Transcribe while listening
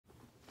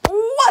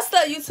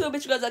up, YouTube?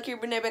 It's your girl Zykeria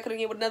Brenae back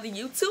again with another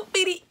YouTube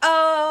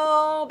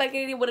video. Back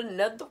again with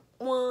another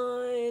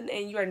one.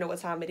 And you already know what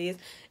time it is.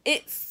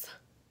 It's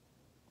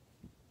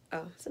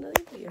another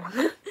video.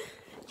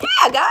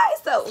 Yeah,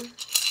 guys, so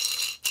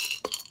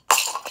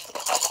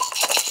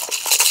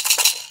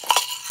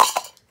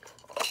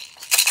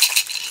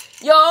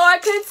you're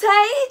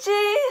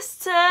contagious.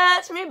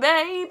 Touch me,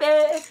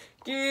 baby.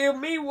 Give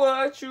me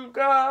what you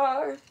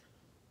got.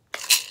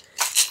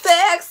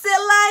 Sexy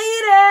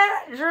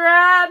lady,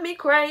 drive me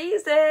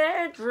crazy,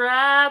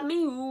 drive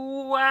me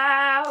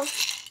wild.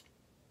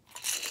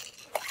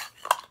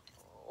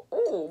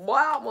 Oh, boy,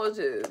 I almost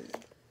just.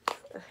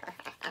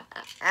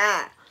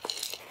 Hi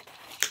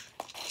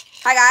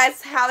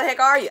guys, how the heck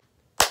are you?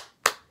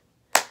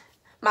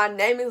 My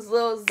name is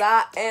Lil Zy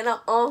and I'm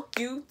on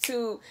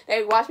YouTube.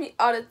 They watch me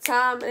all the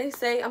time and they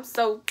say I'm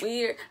so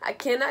weird. I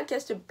cannot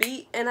catch the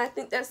beat and I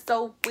think that's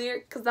so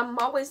weird because I'm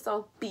always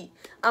on beat.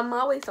 I'm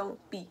always on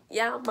beat.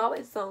 Yeah, I'm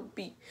always on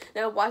beat.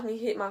 Now watch me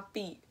hit my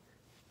feet.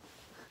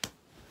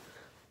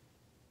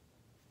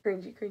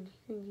 Cringy, cringy,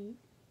 cringy.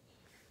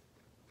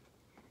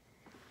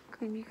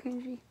 Cringy,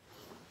 cringy.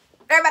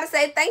 Everybody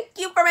say thank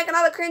you for making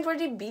all the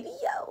cringe-worthy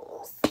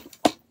videos.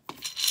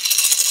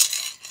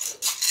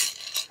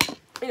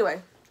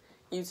 Anyway,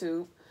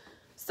 YouTube.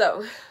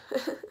 So,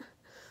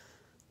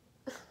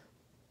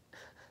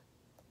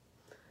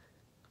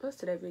 what's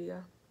today's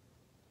video?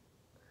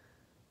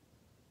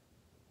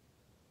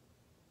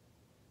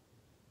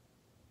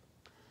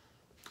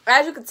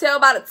 As you can tell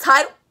by the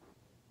title,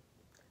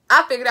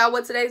 I figured out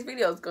what today's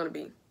video is going to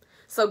be.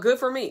 So, good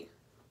for me.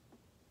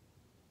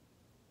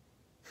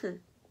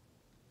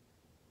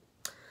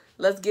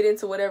 Let's get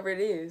into whatever it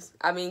is.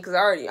 I mean, because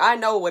I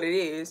know what it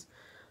is.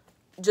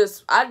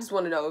 I just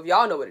want to know if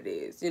y'all know what it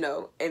is, you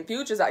know. And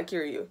Future's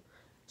Zykeria,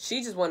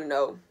 she just want to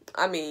know.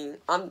 I mean,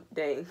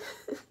 dang.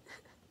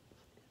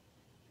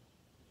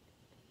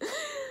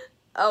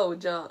 Oh,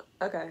 John.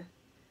 Okay.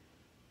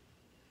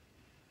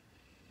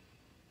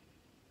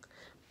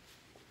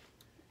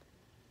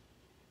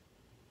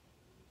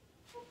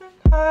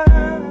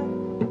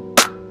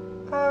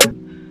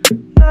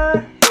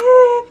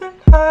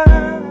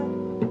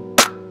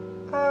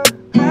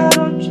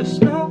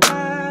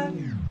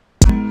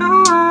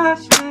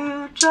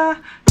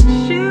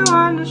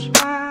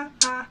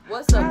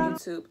 What's up,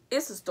 YouTube?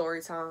 It's a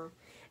story time.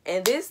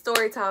 And this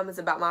story time is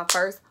about my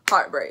first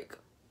heartbreak.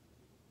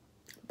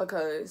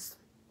 Because,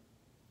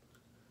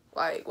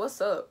 like, what's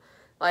up?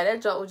 Like,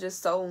 that junk was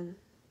just so...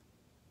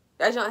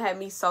 That junk had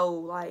me so,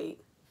 like...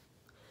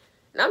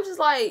 And I'm just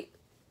like...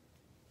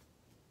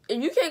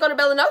 If you can't go to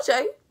Bella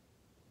Noche...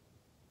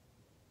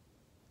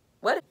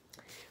 What?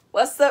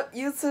 What's up,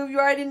 YouTube? You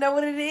already know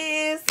what it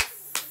is.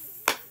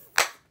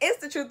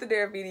 It's the Truth or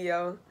Dare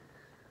video.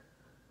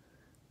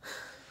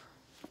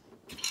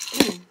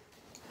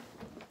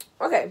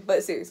 Okay,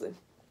 but seriously,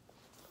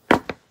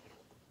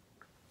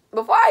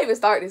 before I even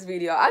start this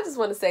video, I just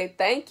want to say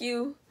thank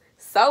you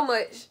so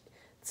much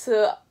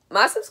to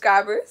my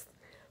subscribers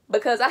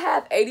because I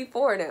have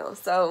 84 now.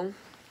 So,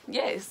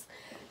 yes,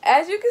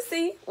 as you can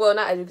see, well,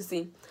 not as you can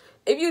see,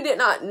 if you did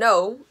not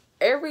know,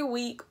 every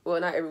week,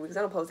 well, not every week because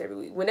I don't post every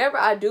week. Whenever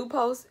I do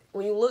post,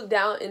 when you look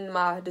down in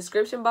my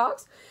description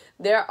box,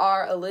 there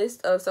are a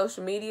list of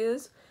social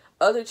medias,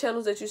 other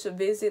channels that you should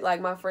visit,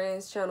 like my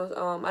friends' channels.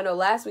 I know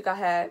last week I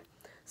had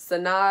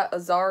Sanaa,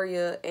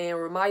 Azaria, and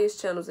Ramaya's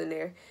channels in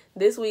there.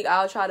 This week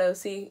I'll try to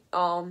see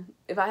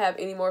if I have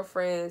any more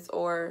friends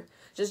or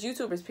just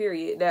YouTubers,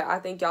 period, that I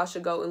think y'all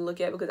should go and look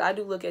at because I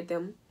do look at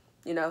them,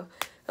 you know.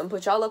 I'm gonna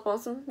put y'all up on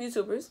some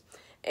YouTubers.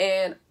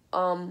 And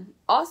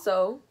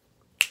also,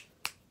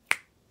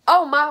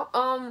 oh,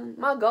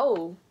 my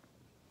goal,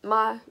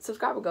 my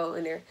subscriber goal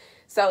in there.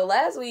 So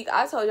last week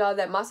I told y'all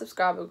that my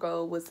subscriber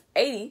goal was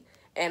 80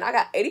 and I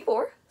got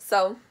 84.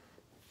 So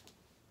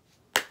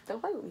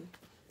don't play with me.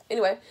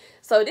 Anyway,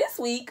 so this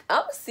week,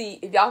 I'm going to see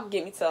if y'all can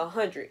get me to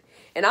 100.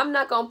 And I'm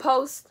not going to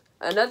post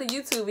another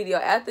YouTube video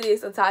after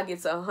this until I get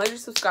to 100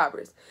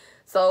 subscribers.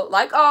 So,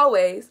 like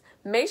always,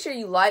 make sure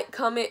you like,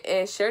 comment,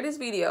 and share this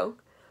video.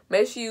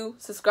 Make sure you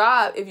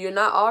subscribe if you're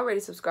not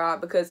already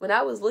subscribed. Because when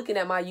I was looking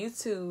at my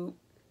YouTube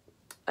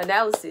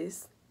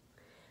analysis,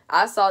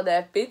 I saw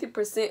that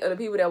 50% of the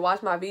people that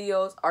watch my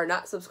videos are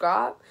not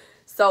subscribed.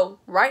 So,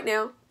 right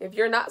now, if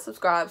you're not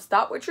subscribed,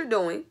 stop what you're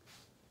doing.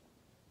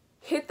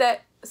 Hit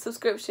that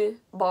subscription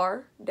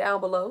bar down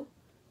below.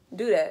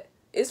 Do that.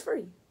 It's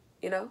free,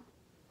 you know.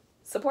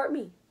 Support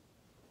me.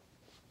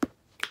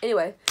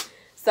 Anyway,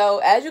 so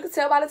as you can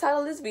tell by the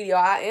title of this video,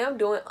 I am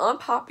doing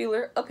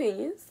unpopular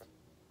opinions.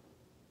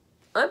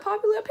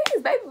 Unpopular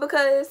opinions, baby,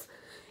 because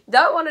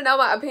y'all want to know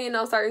my opinion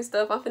on certain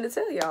stuff. I'm finna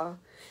tell y'all.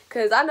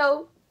 Because I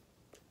know,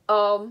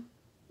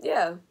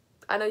 yeah,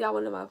 I know y'all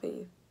want to know my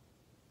opinion.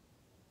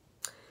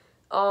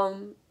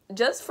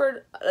 Just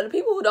for the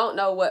people who don't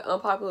know what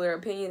unpopular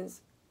opinions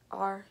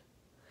are,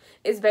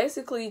 it's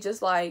basically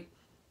just like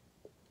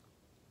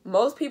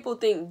most people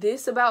think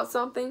this about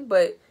something,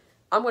 but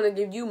I'm going to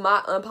give you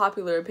my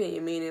unpopular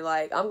opinion, meaning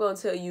like I'm going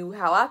to tell you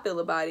how I feel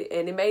about it,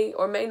 and it may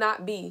or may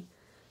not be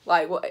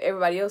like, what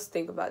everybody else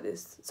think about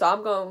this. So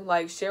I'm gonna,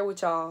 like, share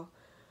with y'all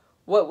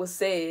what was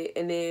said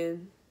and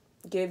then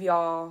give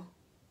y'all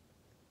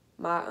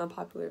my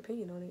unpopular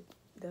opinion on it.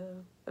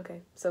 Duh.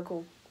 Okay, so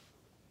cool.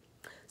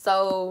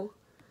 So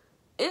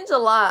in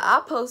July,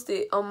 I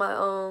posted on my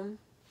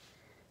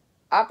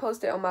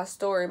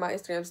story, my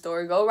Instagram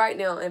story. Go right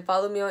now and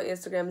follow me on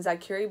Instagram,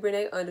 Zykeria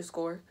Brenae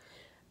 _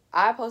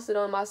 I posted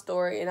on my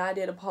story and I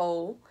did a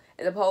poll.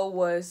 And the poll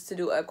was to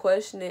do a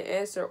question and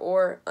answer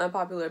or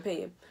unpopular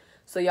opinion.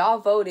 So y'all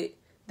voted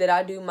that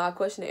I do my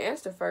question and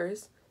answer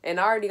first. And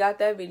I already got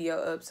that video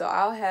up. So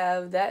I'll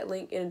have that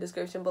link in the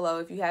description below.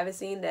 If you haven't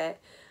seen that,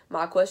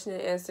 my question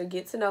and answer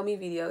get to know me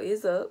video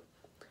is up.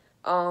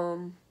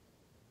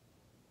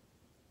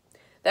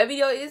 That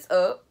video is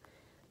up.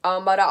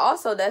 But I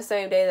also, that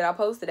same day that I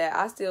posted that,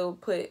 I still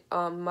put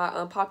my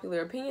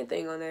unpopular opinion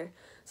thing on there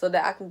so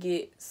that I can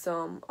get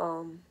some,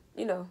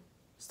 you know,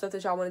 stuff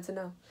that y'all wanted to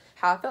know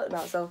how I felt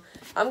about. So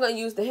I'm going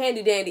to use the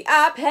handy dandy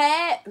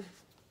iPad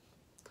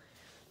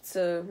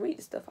to read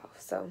the stuff off.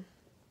 So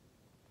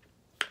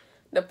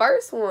the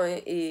first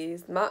one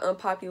is my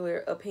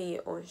unpopular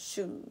opinion on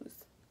shoes.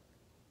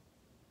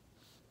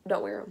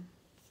 Don't wear them.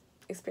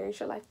 Experience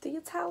your life through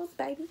your towels,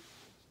 baby.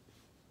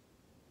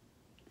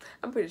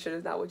 I'm pretty sure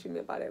that's not what you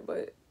meant by that,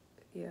 but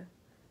yeah.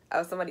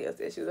 Oh, somebody else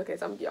said shoes. Okay,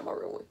 so I'm gonna get my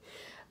real one.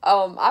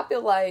 I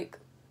feel like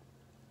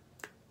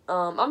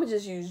I'm gonna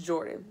just use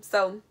Jordan.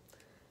 So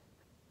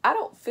I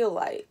don't feel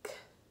like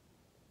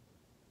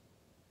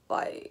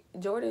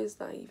Jordan's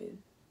not even,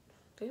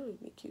 they don't even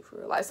be cute for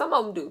real. Like, some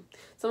of them do.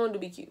 Some of them do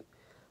be cute.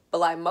 But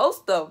like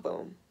most of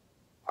them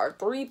are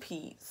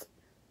 3Ps.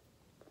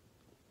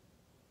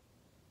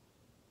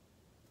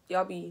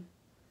 Y'all be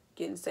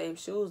getting the same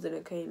shoes that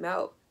it came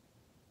out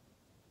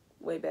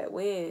way back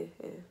when,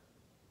 and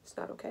it's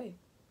not okay.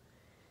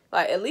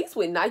 Like, at least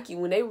with Nike,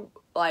 when they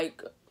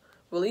like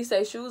release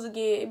their shoes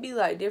again, it be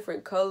like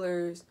different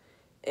colors.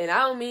 And I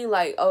don't mean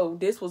like, oh,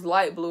 this was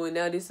light blue and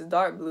now this is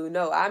dark blue.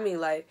 No, I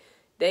mean like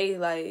they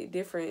like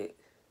different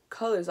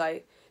colors.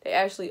 Like, they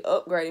actually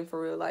upgrading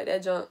for real. Like,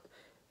 that junk,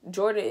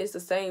 Jordan is the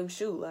same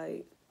shoe.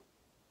 Like,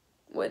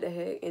 what the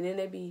heck? And then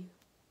they be,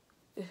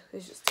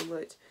 it's just too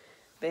much,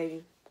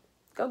 baby.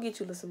 Go get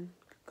you some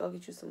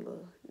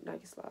little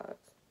Nike slides.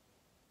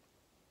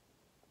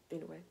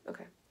 Anyway,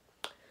 okay.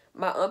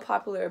 My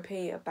unpopular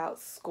opinion about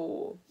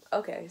school.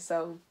 Okay,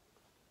 so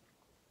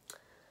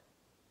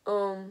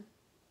the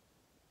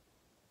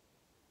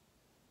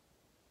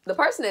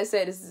person that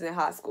said this is in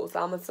high school,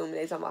 so I'm assuming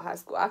they're talking about high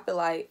school. I feel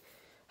like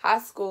high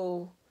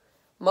school,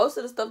 most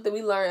of the stuff that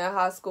we learn in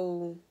high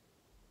school,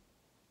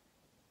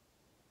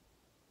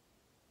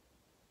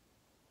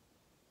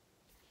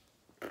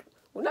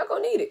 we're not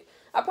gonna need it.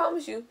 I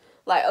promise you.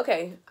 Like,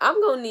 okay,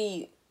 I'm gonna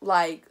need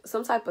like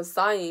some type of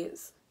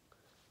science,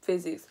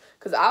 physics,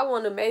 because I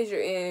want to major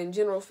in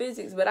general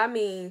physics. But I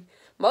mean,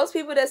 most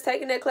people that's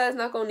taking that class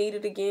not gonna need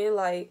it again.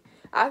 Like,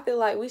 I feel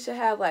like we should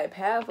have like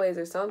pathways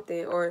or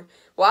something. Or,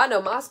 well, I know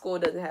my school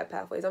doesn't have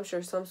pathways. I'm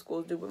sure some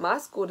schools do, but my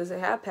school doesn't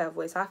have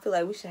pathways. I feel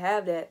like we should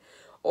have that.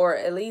 Or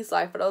at least,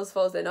 like, for those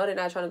folks that know they're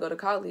not trying to go to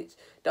college,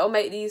 don't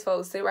make these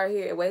folks sit right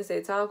here and waste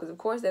their time, because of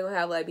course they're gonna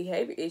have like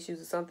behavior issues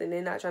or something.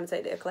 They're not trying to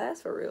take their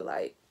class for real.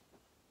 Like,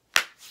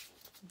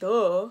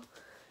 duh.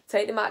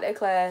 Take them out that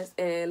class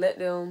and let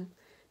them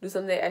do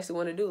something they actually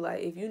want to do.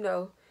 Like, if you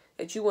know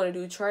that you want to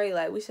do trade,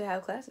 like, we should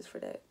have classes for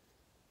that.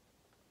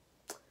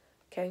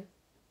 Okay.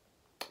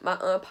 My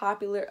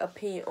unpopular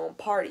opinion on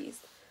parties.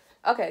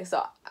 Okay,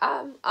 so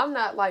I'm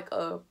not like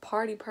a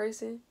party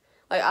person.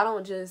 Like, I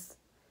don't just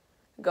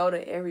go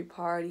to every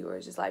party or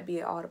just like be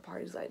at all the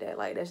parties like that.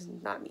 Like, that's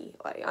just not me.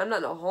 Like, I'm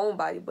not no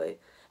homebody, but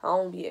I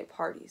don't be at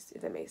parties,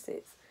 if that makes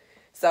sense.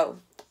 So,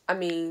 I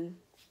mean,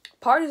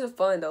 parties are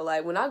fun though.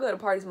 Like, when I go to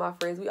parties with my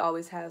friends, we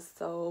always have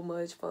so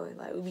much fun.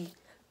 Like, we be,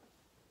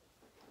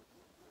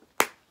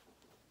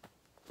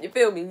 you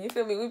feel me?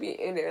 We be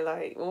in there.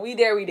 Like, when we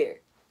there, we there.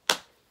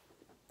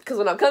 Because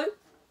when I'm coming.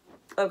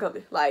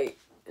 Like,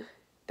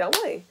 don't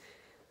play.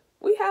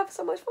 We have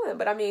so much fun.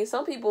 But I mean,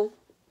 some people,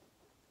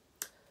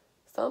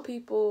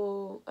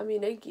 I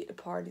mean, they get to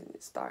parties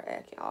and start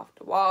acting off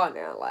the wall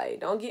now. Like,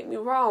 don't get me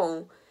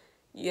wrong.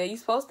 Yeah, you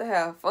supposed to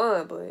have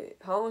fun, but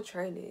home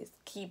training is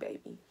key,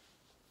 baby.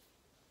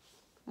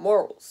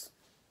 Morals.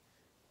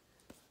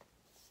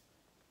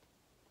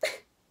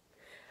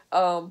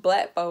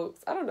 Black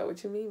folks. I don't know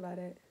what you mean by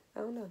that.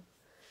 I don't know.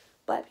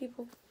 Black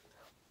people.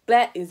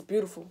 Black is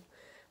beautiful.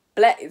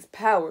 Black is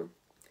power.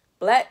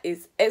 Black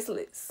is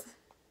excellence,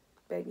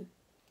 baby.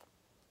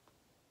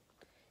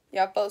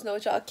 Y'all folks know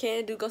what y'all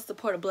can do. Go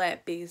support a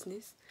black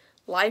business.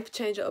 Life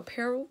Changer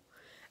Apparel.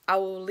 I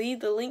will leave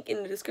the link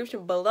in the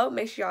description below.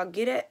 Make sure y'all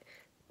get at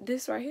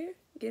this right here.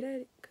 Get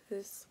at it.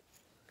 Because,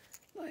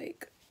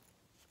 like,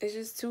 it's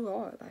just too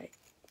hard. Like,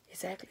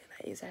 exactly.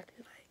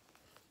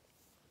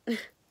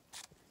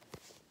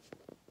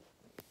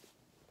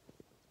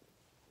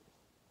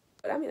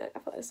 But I mean, I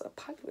feel like it's a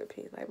popular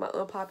opinion. Like, my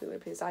unpopular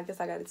opinion. So I guess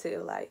I got to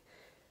tell, like,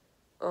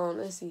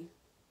 let's see.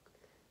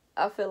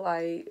 I feel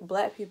like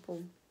black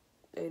people,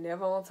 they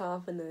never on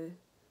time for nothing.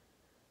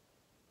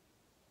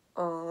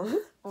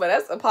 But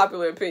that's a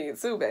popular opinion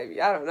too,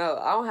 baby. I don't know.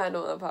 I don't have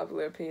no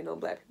unpopular opinion on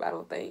black people. I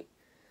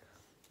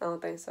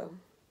don't think so.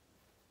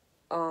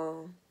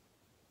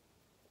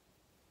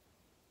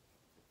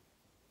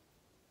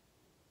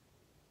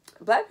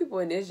 Black people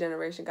in this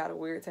generation got a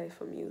weird taste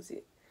for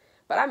music.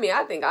 But I mean,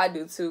 I think I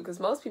do too, because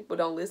most people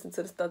don't listen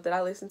to the stuff that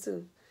I listen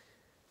to.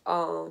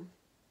 I'm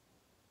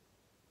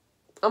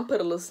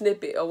put a little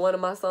snippet of one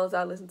of my songs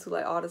I listen to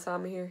like all the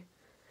time in here.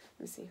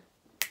 Let me see.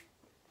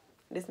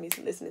 This means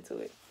listening to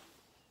it.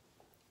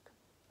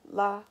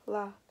 La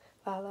la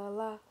la la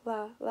la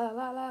la la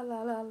la la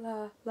la la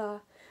la la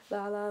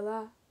la la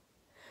la.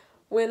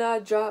 When I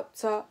drop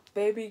top,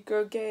 baby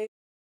girl gay.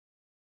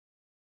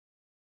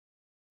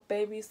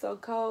 Baby so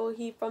cold,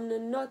 he from the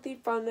north, he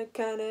from the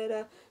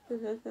Canada.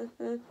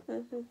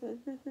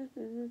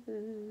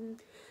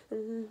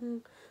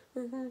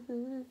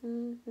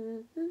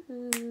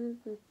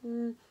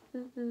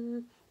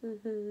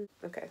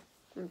 Okay,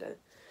 I'm done.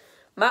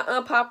 My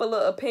unpopular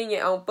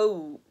opinion on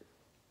food.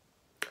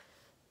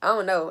 I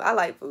don't know. I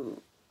like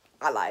food.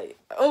 I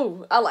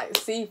like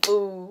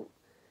seafood.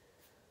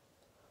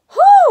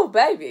 Whoo,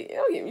 baby.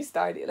 Don't get me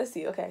started. Let's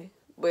see. Okay.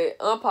 But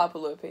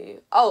unpopular opinion.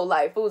 Oh,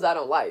 like foods I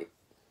don't like.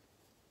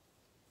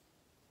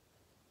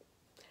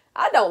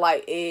 I don't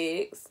like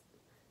eggs.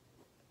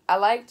 I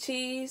like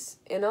cheese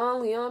and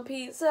only on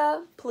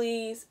pizza,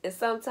 please. And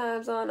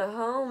sometimes on a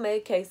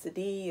homemade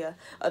quesadilla.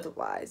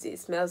 Otherwise, it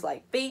smells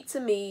like feet to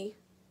me.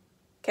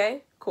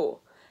 Okay?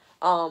 Cool.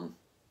 I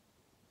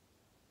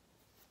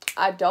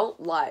don't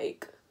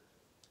like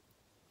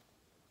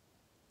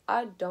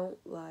I don't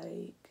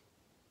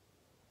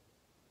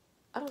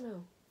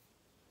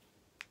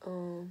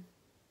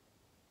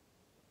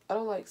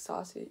like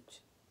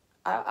sausage.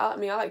 I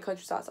mean, I like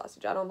countryside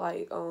sausage. I don't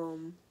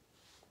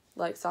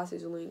like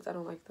sausage links. I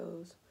don't like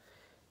those.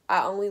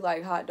 I only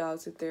like hot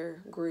dogs if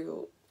they're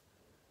grilled.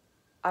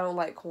 I don't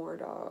like corn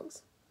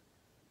dogs.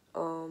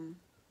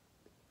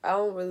 I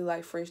don't really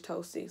like French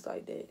toast sticks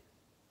like that.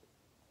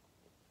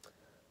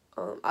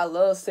 I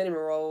love cinnamon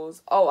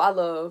rolls. Oh, I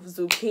love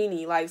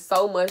zucchini like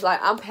so much. Like,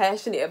 I'm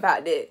passionate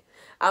about that.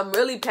 I'm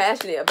really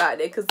passionate about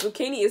that because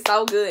zucchini is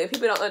so good and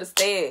people don't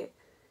understand.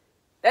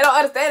 They don't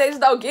understand. They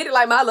just don't get it.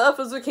 Like, my love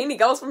for zucchini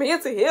goes from here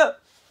to here.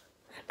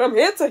 From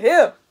here to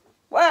here.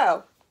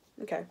 Wow.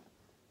 Okay.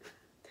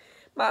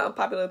 My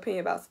unpopular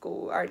opinion about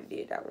school. I already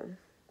did that one.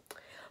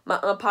 My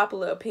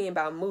unpopular opinion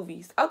about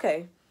movies.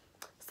 Okay.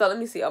 So, let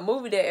me see. A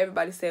movie that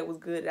everybody said was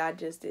good that I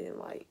just didn't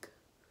like.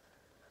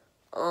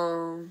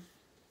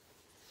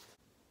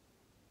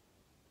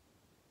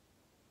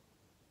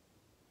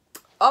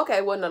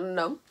 Okay, well,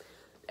 no.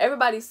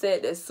 Everybody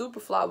said that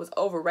Superfly was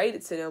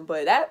overrated to them,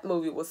 but that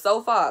movie was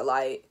so far,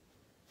 like,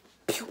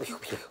 pew, pew,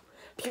 pew,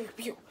 pew,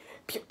 pew,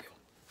 pew, pew,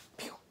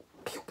 pew,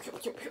 pew, pew,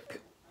 pew, pew, pew.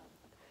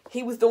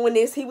 He was doing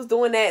this, he was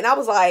doing that, and I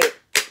was like,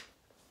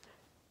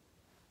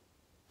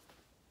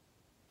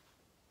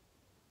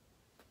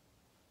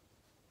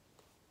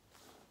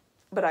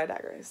 but I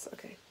digress.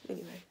 Okay,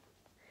 anyway.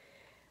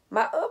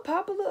 My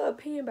unpopular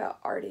opinion about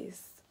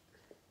artists.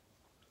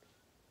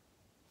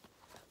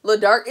 Lil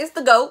Durk is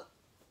the GOAT.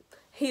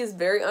 He is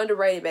very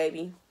underrated,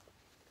 baby.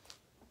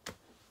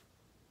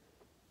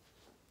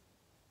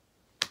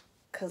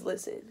 Because,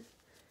 listen,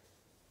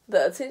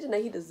 the attention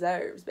that he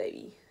deserves,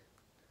 baby,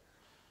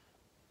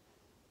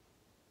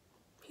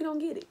 he don't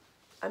get it.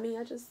 I mean,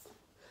 I just,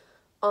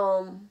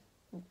 A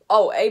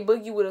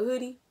Boogie with a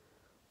hoodie,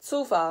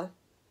 2-5.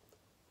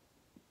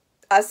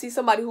 I see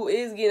somebody who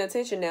is getting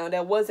attention now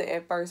that wasn't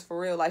at first, for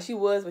real. Like, she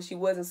was, but she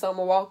wasn't.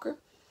 Summer Walker.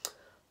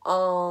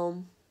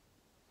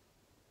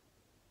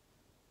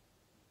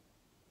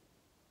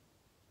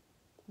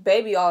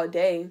 Baby All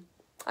Day.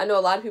 I know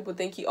a lot of people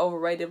think he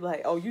overrated.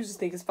 Like, oh, you just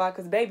think it's fine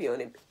because Baby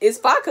on it. It's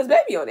fine because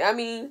Baby on it. I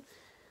mean,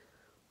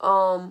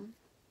 and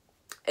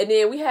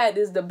then we had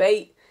this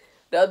debate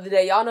the other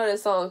day. Y'all know that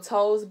song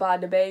Toes by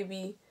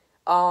DaBaby,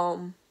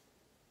 and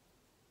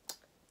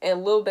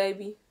Lil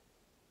Baby,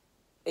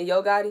 and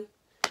Yo Gotti.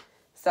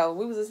 So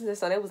we was listening to this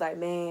song. It was like,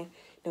 man,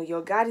 no,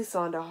 Yo Gotti's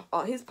song,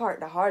 his part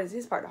the hardest.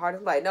 His part the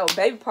hardest. I'm like, no,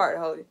 Baby part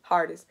the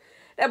hardest.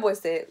 That boy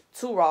said,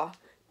 too raw,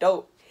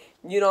 dope.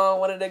 You know, I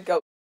wanted to go.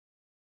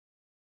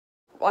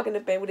 Walking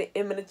the bank with an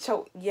M in the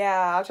choke.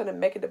 Yeah, I'm trying to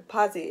make a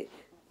deposit.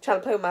 Trying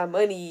to play with my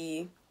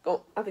money.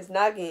 Go off his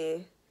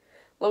noggin.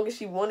 Long as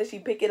she want it, she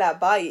pick it, I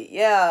buy it.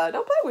 Yeah,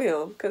 don't play with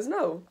him. Cause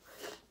no.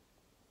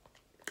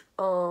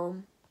 I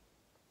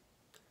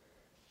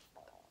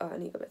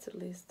need to go back to the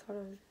list. Hold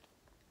on.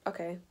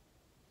 Okay.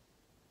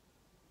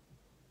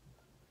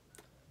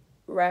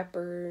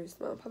 Rappers.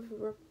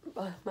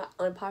 My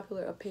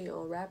unpopular opinion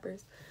on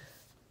rappers.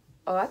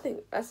 Oh, I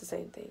think that's the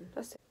same thing.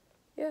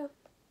 Yeah.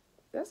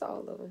 That's all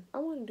of them. I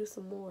want to do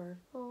some more.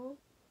 Aww.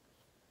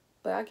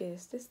 But I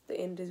guess this is the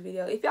end of this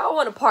video. If y'all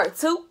want a part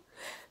 2,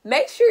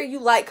 make sure you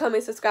like,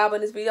 comment, subscribe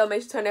on this video.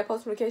 Make sure to turn that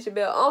post notification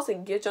bell on so you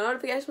can get your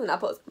notifications when I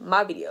post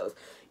my videos.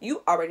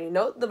 You already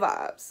know the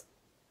vibes.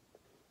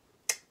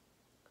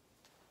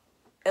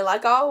 And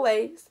like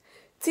always,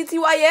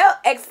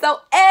 TTYL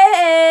XOX.